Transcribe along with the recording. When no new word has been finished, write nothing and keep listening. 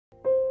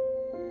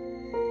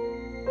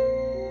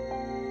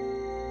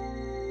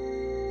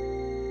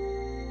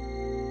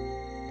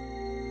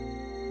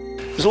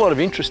There's a lot of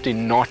interest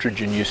in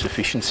nitrogen use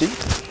efficiency,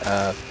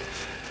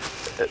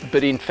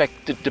 but in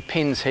fact it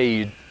depends how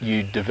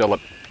you develop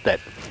that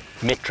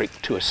metric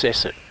to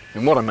assess it.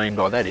 And what I mean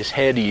by that is,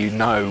 how do you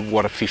know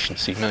what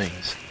efficiency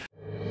means?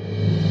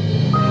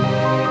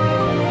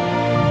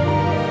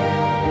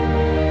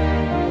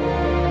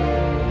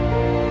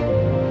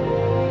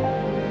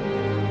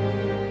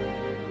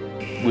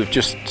 We've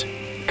just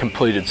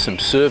completed some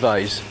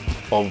surveys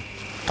of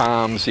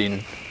farms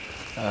in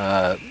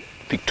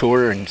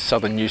Victoria and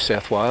southern New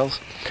South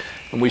Wales,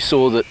 and we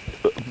saw that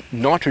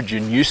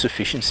nitrogen use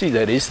efficiency,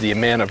 that is the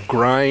amount of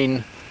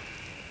grain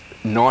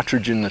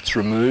nitrogen that's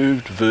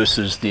removed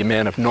versus the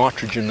amount of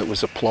nitrogen that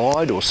was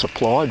applied or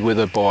supplied,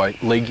 whether by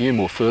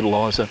legume or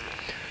fertiliser,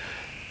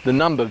 the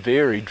number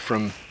varied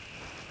from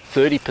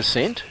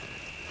 30%,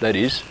 that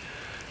is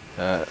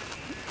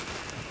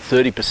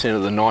 30%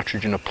 of the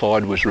nitrogen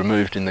applied was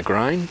removed in the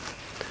grain,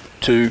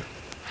 to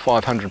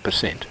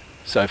 500%.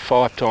 So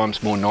 5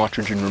 times more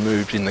nitrogen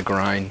removed in the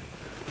grain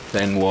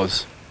than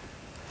was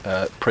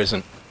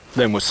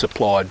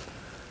supplied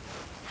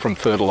from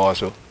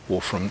fertiliser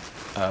or from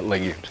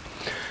legumes.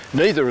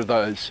 Neither of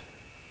those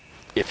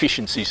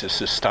efficiencies are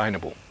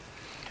sustainable.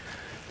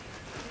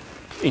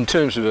 In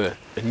terms of a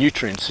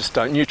nutrient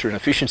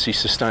efficiency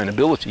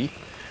sustainability,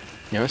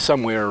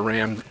 somewhere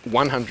around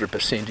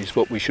 100% is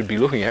what we should be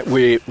looking at,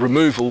 where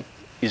removal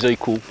is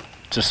equal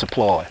to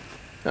supply.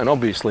 And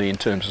obviously in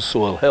terms of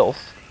soil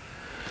health,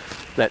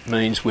 that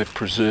means we're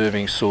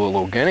preserving soil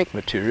organic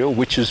material,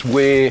 which is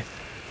where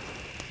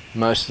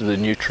most of the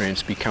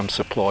nutrients become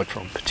supplied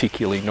from,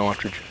 particularly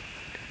nitrogen.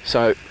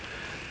 So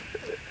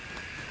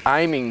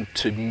aiming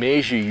to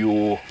measure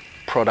your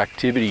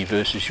productivity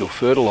versus your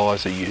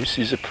fertiliser use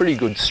is a pretty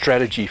good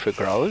strategy for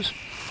growers,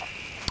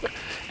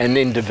 and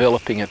then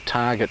developing a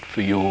target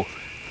for your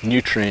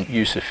nutrient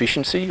use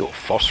efficiency or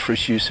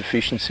phosphorus use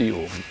efficiency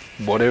or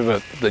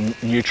whatever the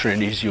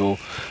nutrient is you're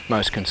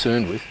most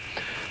concerned with.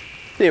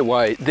 They're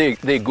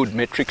good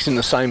metrics in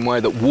the same way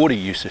that water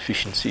use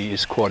efficiency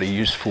is quite a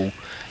useful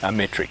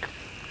metric.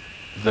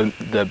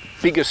 The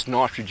biggest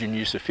nitrogen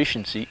use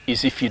efficiency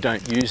is if you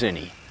don't use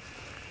any,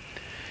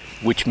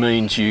 which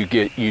means you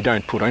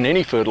don't put on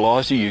any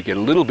fertiliser, you get a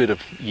little bit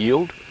of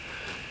yield,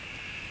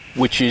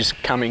 which is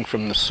coming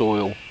from the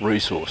soil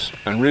resource.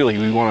 And really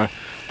we want to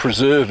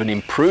preserve and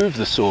improve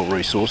the soil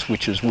resource,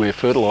 which is where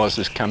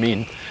fertilisers come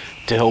in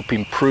to help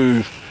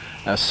improve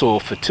soil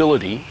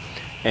fertility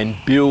and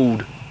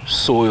build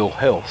soil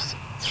health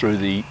through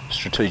the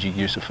strategic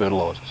use of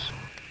fertilisers.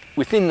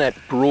 Within that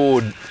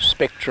broad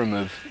spectrum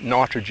of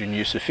nitrogen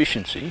use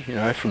efficiency,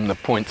 from the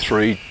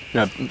 30%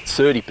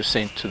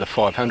 to the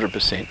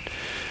 500%,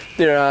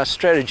 there are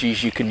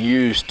strategies you can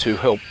use to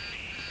help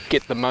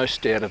get the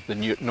most out of the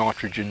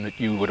nitrogen that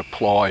you would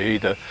apply,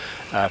 either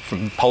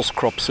from pulse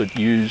crops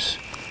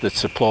that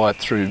supply it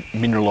through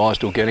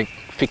mineralised organic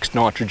fixed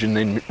nitrogen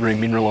then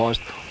remineralised,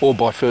 or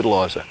by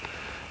fertiliser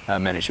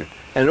management.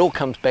 And it all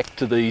comes back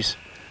to these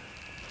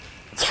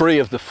 3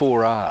 of the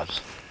 4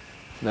 R's.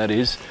 That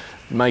is,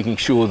 making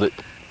sure that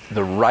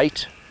the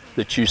rate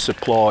that you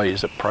supply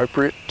is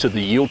appropriate to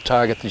the yield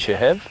target that you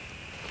have.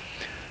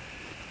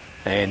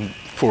 And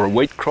for a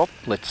wheat crop,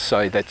 let's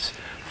say that's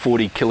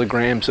 40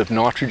 kilograms of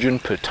nitrogen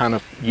per tonne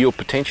of yield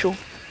potential.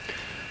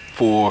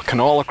 For a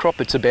canola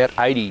crop, it's about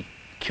 80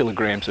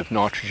 kilograms of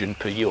nitrogen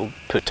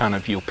per tonne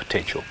of yield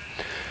potential.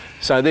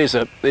 So there's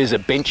a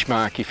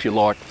benchmark, if you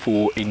like,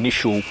 for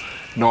initial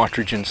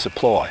nitrogen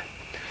supply.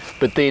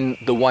 But then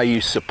the way you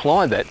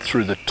supply that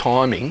through the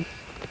timing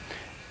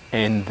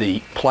and the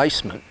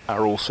placement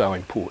are also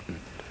important.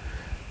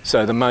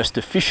 So the most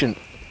efficient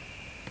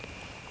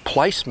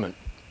placement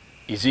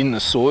is in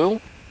the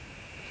soil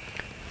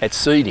at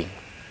seeding,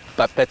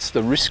 but that's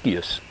the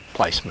riskiest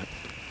placement,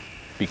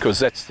 because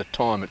that's the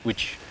time at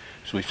which,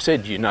 as we've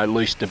said, you know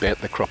least about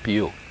the crop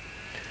yield.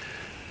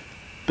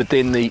 But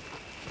then the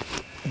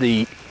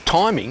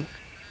timing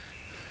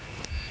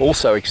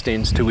also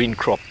extends to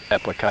in-crop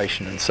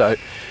application. And so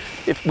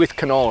with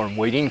canola and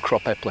wheat,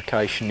 in-crop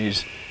application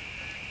is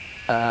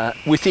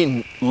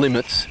within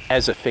limits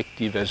as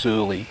effective as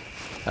early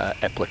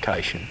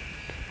application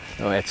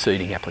or at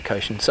seeding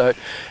application. So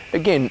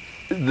again,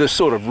 the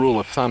sort of rule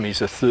of thumb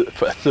is a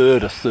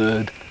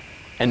third,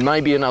 and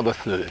maybe another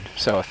third.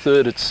 So a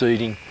third at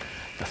seeding,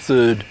 a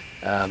third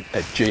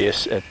at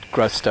GS, at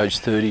growth stage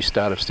 30,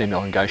 start of stem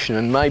elongation,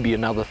 and maybe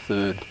another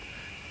third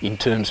in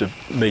terms of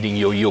meeting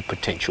your yield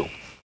potential.